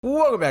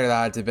Welcome back to the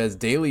Hot Tip Bets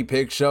Daily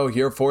Pick Show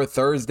here for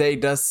Thursday,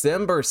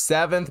 December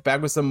 7th.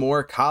 Back with some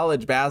more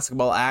college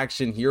basketball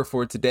action here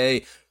for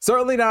today.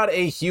 Certainly not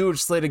a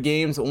huge slate of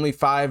games, only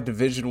 5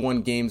 Division I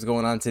games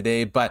going on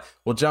today, but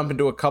we'll jump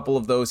into a couple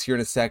of those here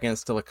in a second.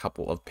 Still a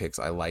couple of picks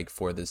I like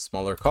for this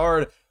smaller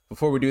card.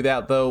 Before we do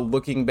that, though,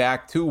 looking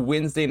back to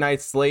Wednesday night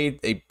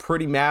slate, a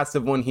pretty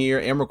massive one here.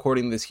 I'm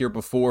recording this here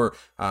before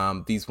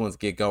these ones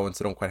get going,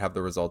 so don't quite have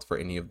the results for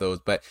any of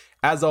those. But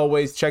as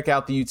always, check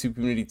out the YouTube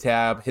community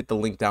tab. Hit the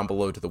link down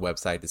below to the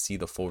website to see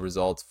the full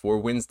results for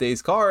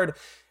Wednesday's card.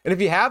 And if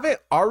you haven't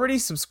already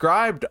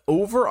subscribed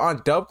over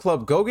on Dub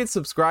Club, go get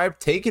subscribed.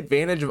 Take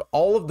advantage of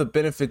all of the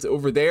benefits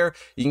over there.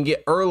 You can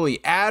get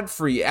early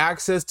ad-free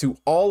access to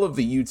all of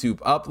the YouTube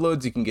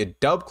uploads. You can get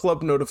Dub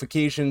Club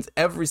notifications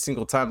every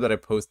single time that I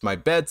post my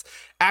bets,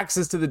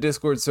 access to the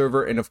Discord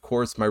server, and of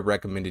course, my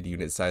recommended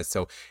unit size.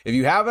 So if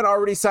you haven't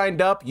already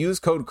signed up, use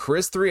code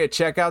Chris3 at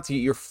checkout to get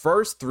your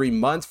first 3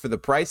 months for the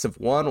price of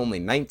one, only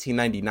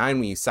 $19.99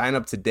 when you sign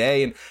up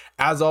today. And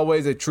as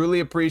always, I truly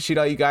appreciate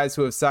all you guys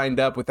who have signed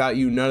up. Without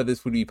you, none of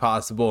this would be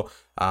possible.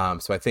 So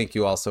I thank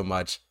you all so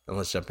much. And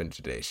let's jump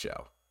into today's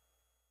show.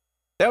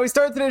 Now we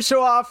start today's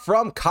show off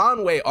from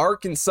Conway,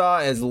 Arkansas,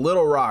 as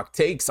Little Rock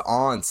takes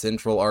on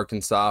Central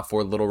Arkansas.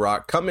 For Little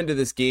Rock, come into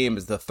this game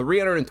as the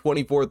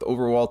 324th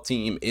overall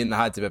team in the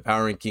Hot Tip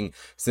Power Ranking.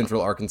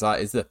 Central Arkansas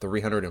is the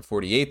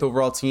 348th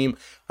overall team.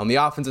 On the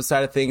offensive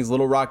side of things,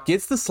 Little Rock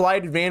gets the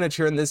slight advantage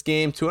here in this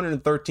game,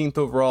 213th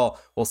overall,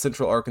 while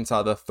Central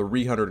Arkansas, the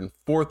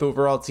 304th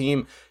overall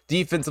team.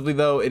 Defensively,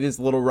 though, it is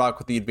Little Rock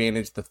with the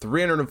advantage, the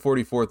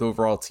 344th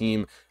overall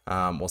team,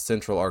 while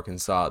Central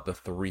Arkansas, the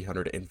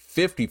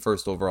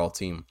 351st overall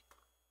team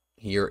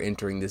here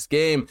entering this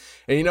game.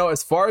 And,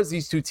 as far as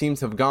these two teams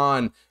have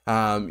gone,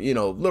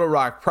 Little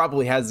Rock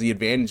probably has the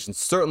advantage and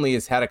certainly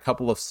has had a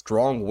couple of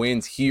strong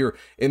wins here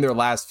in their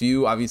last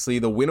few. Obviously,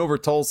 the win over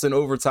Tulsa in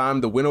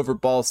overtime, the win over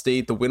Ball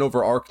State, the win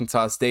over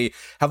Arkansas State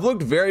have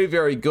looked very,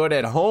 very good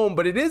at home,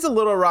 but it is a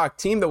Little Rock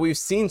team that we've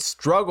seen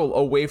struggle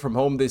away from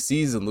home this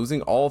season,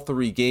 losing all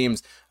 3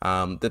 games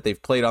that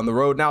they've played on the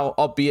road. Now,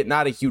 albeit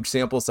not a huge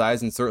sample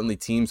size, and certainly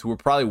teams who were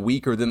probably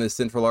weaker than the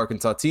Central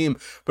Arkansas team,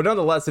 but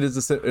nonetheless, it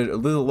is a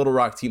Little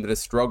Rock team that has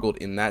struggled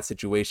in that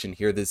situation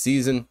here this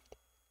season.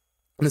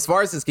 And as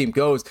far as this game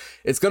goes,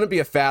 it's going to be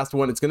a fast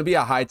one. It's going to be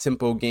a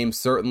high-tempo game,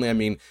 certainly. I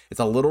mean, it's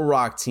a Little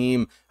Rock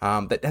team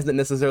that hasn't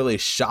necessarily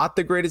shot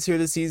the greatest here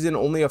this season.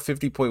 Only a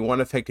 50.1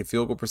 effective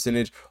field goal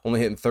percentage, only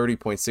hitting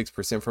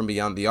 30.6% from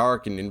beyond the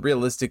arc. And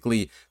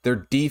realistically, their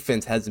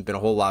defense hasn't been a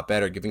whole lot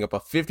better, giving up a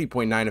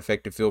 50.9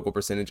 effective field goal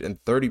percentage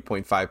and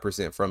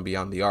 30.5% from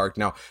beyond the arc.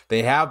 Now,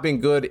 they have been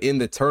good in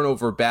the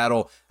turnover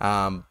battle,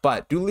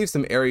 but do leave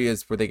some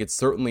areas where they could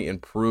certainly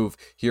improve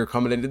here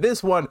coming into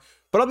this one.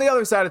 But on the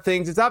other side of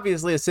things, it's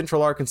obviously a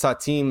Central Arkansas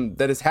team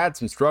that has had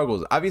some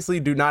struggles. Obviously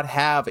do not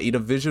have a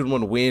Division I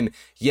win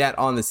yet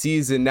on the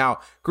season.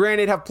 Now,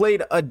 granted, have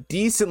played a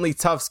decently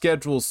tough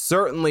schedule,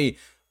 certainly,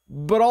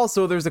 but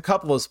also there's a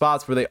couple of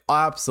spots where they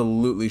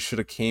absolutely should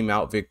have came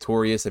out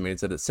victorious. I mean,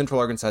 it's a Central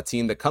Arkansas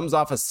team that comes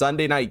off a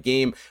Sunday night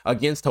game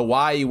against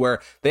Hawaii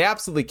where they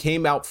absolutely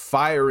came out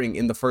firing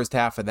in the first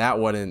half of that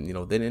one and,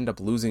 then end up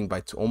losing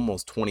by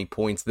almost 20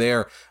 points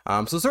there.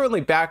 So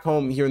certainly back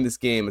home here in this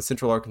game, a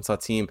Central Arkansas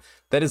team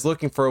that is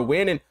looking for a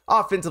win. And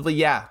offensively,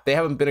 they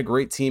haven't been a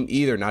great team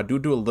either. Now, do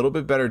a little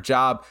bit better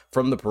job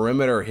from the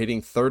perimeter,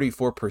 hitting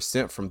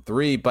 34% from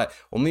 3, but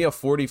only a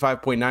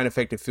 45.9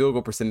 effective field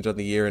goal percentage on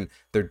the year. And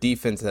their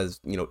defense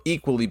has,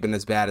 equally been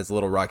as bad as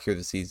Little Rock here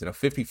this season. A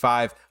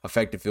 55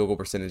 effective field goal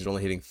percentage,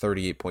 only hitting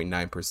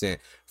 38.9%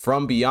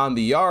 from beyond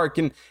the arc.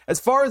 And as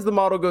far as the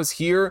model goes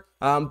here,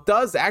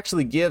 does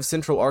actually give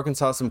Central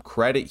Arkansas some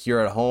credit here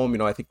at home.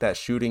 I think that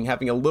shooting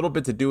having a little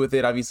bit to do with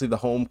it. Obviously, the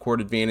home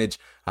court advantage,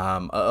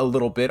 a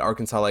little bit.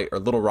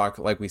 Little Rock,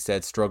 like we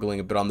said, struggling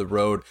a bit on the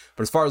road.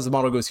 But as far as the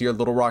model goes here,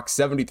 Little Rock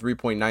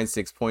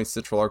 73.96 points,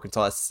 Central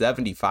Arkansas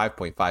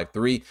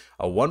 75.53,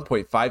 a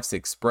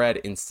 1.56 spread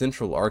in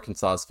Central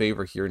Arkansas's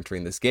favor here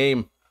entering this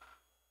game.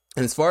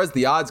 And as far as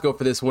the odds go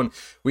for this one,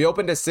 we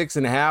opened at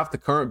 6.5. The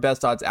current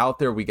best odds out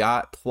there, we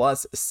got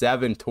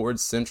 +7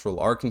 towards Central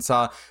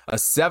Arkansas, a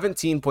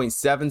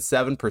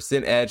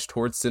 17.77% edge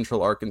towards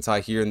Central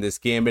Arkansas here in this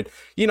game. And,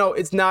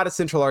 it's not a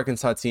Central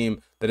Arkansas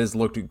team that has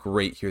looked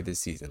great here this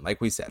season. Like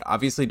we said,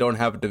 obviously don't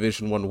have a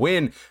Division I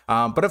win,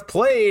 but have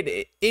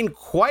played in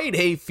quite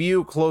a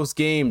few close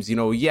games. The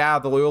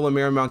Loyola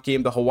Marymount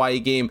game, the Hawaii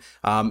game,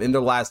 in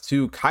their last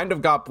 2 kind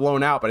of got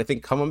blown out, but I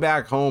think coming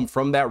back home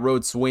from that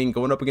road swing,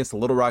 going up against a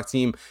Little Rock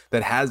team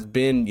that has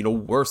been,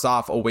 worse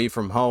off away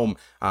from home,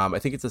 I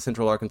think it's a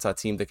Central Arkansas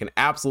team that can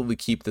absolutely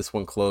keep this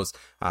one close,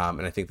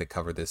 and I think they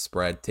cover this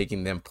spread,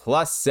 taking them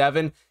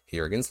 +7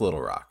 here against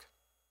Little Rock.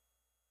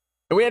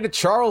 And we head to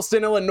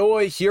Charleston,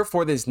 Illinois here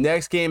for this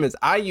next game as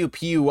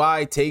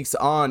IUPUI takes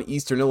on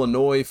Eastern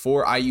Illinois.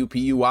 For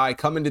IUPUI,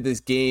 coming to this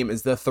game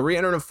is the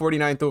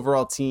 349th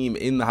overall team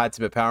in the Hot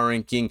Tip Power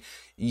Ranking.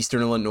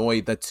 Eastern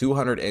Illinois, the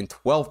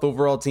 212th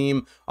overall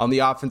team. On the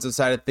offensive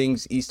side of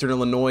things, Eastern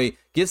Illinois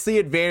gets the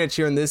advantage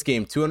here in this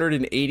game,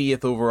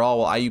 280th overall,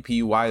 while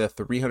IUPUI,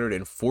 the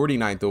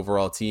 349th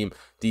overall team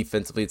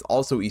defensively. It's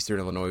also Eastern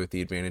Illinois with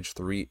the advantage,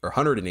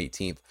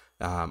 118th.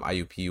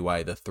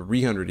 IUPUI, the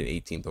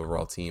 318th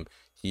overall team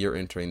here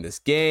entering this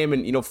game.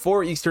 And,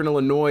 for Eastern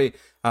Illinois,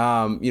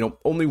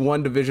 only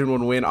one Division I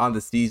win on the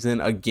season,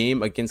 a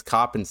game against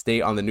Coppin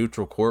State on the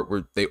neutral court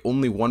where they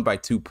only won by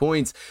 2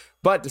 points.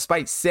 But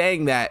despite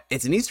saying that,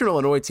 it's an Eastern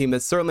Illinois team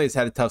that certainly has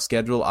had a tough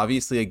schedule.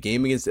 Obviously, a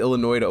game against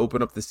Illinois to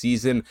open up the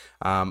season,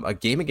 a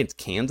game against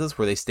Kansas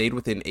where they stayed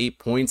within 8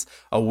 points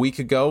a week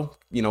ago.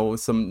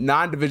 Some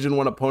non-Division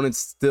I opponents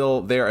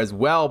still there as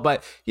well.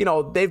 But,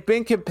 they've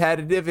been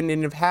competitive and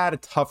have had a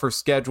tougher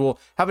schedule.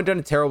 Haven't done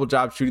a terrible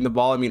job shooting the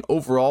ball. I mean,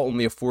 overall,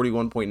 only a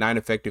 41.9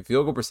 effective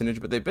field goal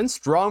percentage, but they've been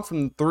strong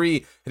from the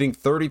three, hitting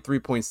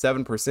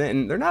 33.7%.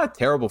 And they're not a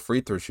terrible free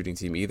throw shooting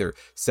team either,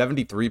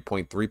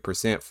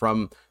 73.3%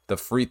 from the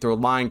free throw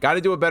line. Got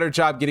to do a better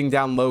job getting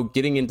down low,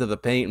 getting into the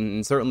paint,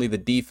 and certainly the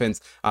defense,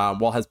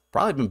 while has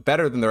probably been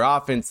better than their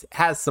offense,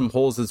 has some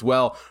holes as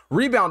well.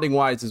 Rebounding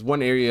wise is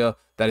one area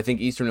that I think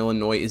Eastern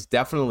Illinois is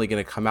definitely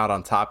going to come out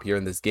on top here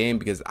in this game,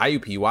 because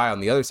IUPUI on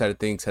the other side of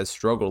things has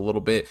struggled a little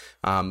bit,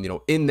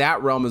 in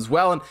that realm as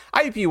well. And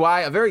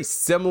IUPUI, a very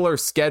similar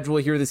schedule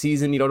here this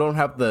season. Don't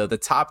have the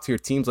top tier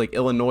teams like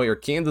Illinois or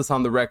Kansas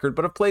on the record,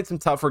 but have played some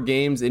tougher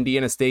games.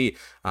 Indiana State,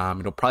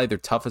 probably their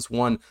toughest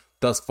one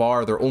thus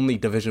far, their only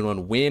Division I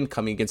win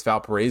coming against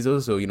Valparaiso.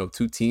 So,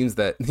 two teams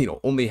that,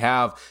 only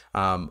have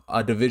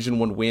a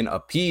Division I win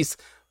apiece.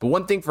 But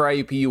one thing for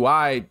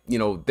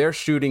IUPUI, their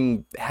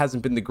shooting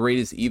hasn't been the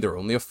greatest either.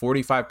 Only a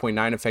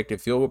 45.9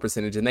 effective field goal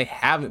percentage, and they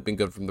haven't been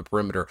good from the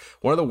perimeter.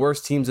 One of the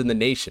worst teams in the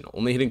nation,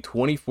 only hitting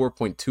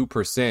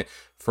 24.2%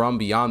 from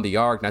beyond the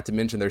arc. Not to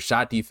mention their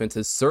shot defense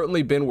has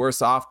certainly been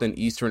worse off than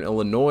Eastern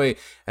Illinois.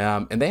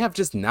 And they have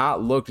just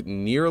not looked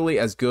nearly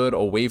as good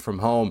away from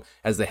home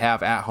as they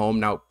have at home.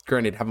 Now,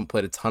 granted, haven't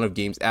played a ton of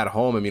games at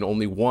home. I mean,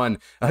 only one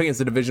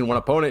against a Division I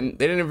opponent, and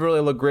they didn't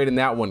really look great in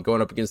that one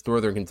going up against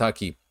Northern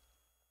Kentucky.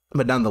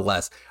 But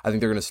nonetheless, I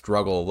think they're going to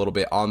struggle a little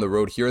bit on the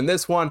road here in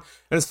this one.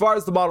 And as far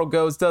as the model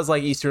goes, does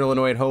like Eastern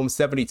Illinois at home,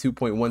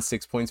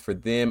 72.16 points for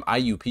them.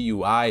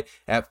 IUPUI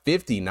at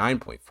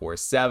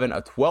 59.47,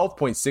 a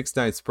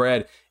 12.69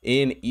 spread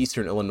in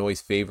Eastern Illinois'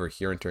 favor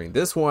here entering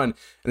this one.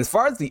 And as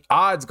far as the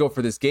odds go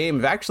for this game,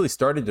 have actually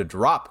started to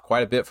drop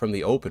quite a bit from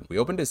the open. We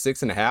opened at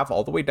 6.5,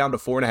 all the way down to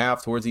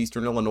 4.5 towards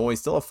Eastern Illinois.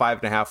 Still a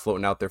 5.5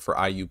 floating out there for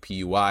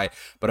IUPUI,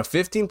 but a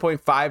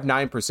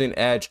 15.59%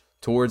 edge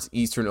towards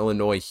Eastern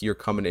Illinois here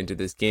coming into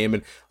this game.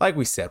 And like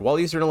we said, while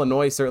Eastern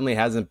Illinois certainly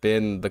hasn't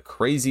been the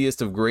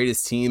craziest of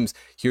greatest teams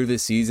here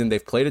this season,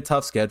 they've played a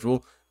tough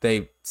schedule.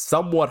 They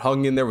somewhat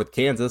hung in there with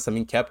Kansas. I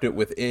mean, kept it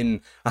within,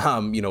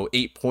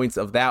 8 points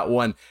of that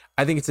one.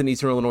 I think it's an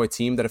Eastern Illinois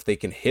team that if they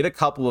can hit a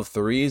couple of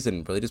threes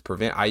and really just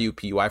prevent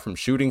IUPUI from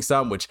shooting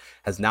some, which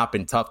has not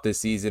been tough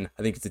this season,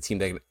 I think it's a team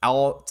that can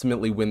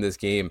ultimately win this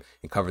game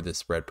and cover this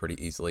spread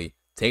pretty easily.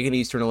 Taking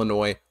Eastern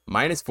Illinois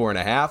minus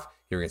 4.5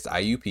 here against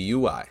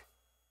IUPUI.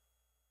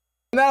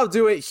 And that'll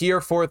do it here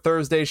for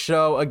Thursday's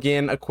show.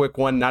 Again, a quick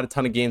one. Not a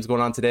ton of games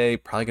going on today.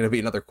 Probably going to be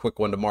another quick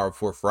one tomorrow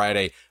before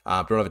Friday.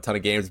 Don't have a ton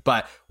of games,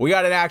 but we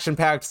got an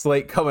action-packed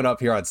slate coming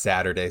up here on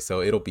Saturday, so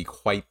it'll be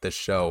quite the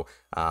show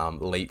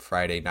late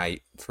Friday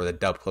night for the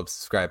Dub Club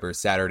subscribers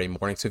Saturday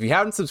morning. So if you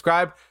haven't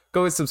subscribed,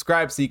 go and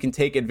subscribe so you can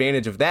take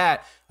advantage of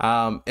that.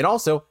 And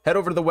also head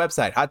over to the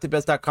website,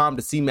 hottipbets.com,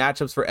 to see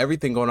matchups for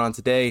everything going on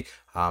today.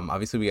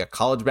 Obviously, we got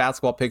college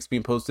basketball picks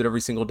being posted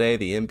every single day,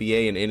 the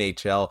NBA and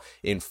NHL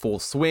in full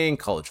swing,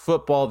 college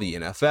football, the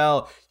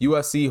NFL,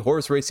 UFC,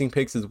 horse racing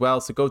picks as well.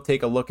 So go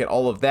take a look at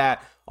all of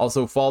that.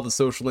 Also, follow the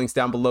social links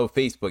down below: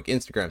 Facebook,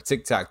 Instagram,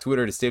 TikTok,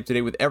 Twitter, to stay up to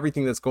date with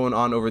everything that's going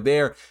on over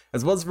there.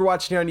 As well as if you're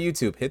watching here on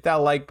YouTube, hit that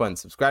like button,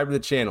 subscribe to the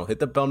channel, hit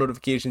the bell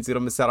notifications so you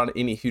don't miss out on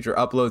any future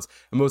uploads.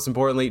 And most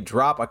importantly,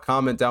 drop a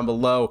comment down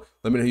below.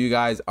 Let me know who you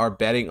guys are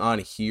betting on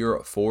here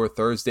for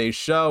Thursday's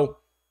show.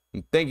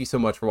 And thank you so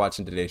much for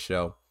watching today's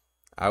show.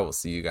 I will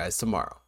see you guys tomorrow.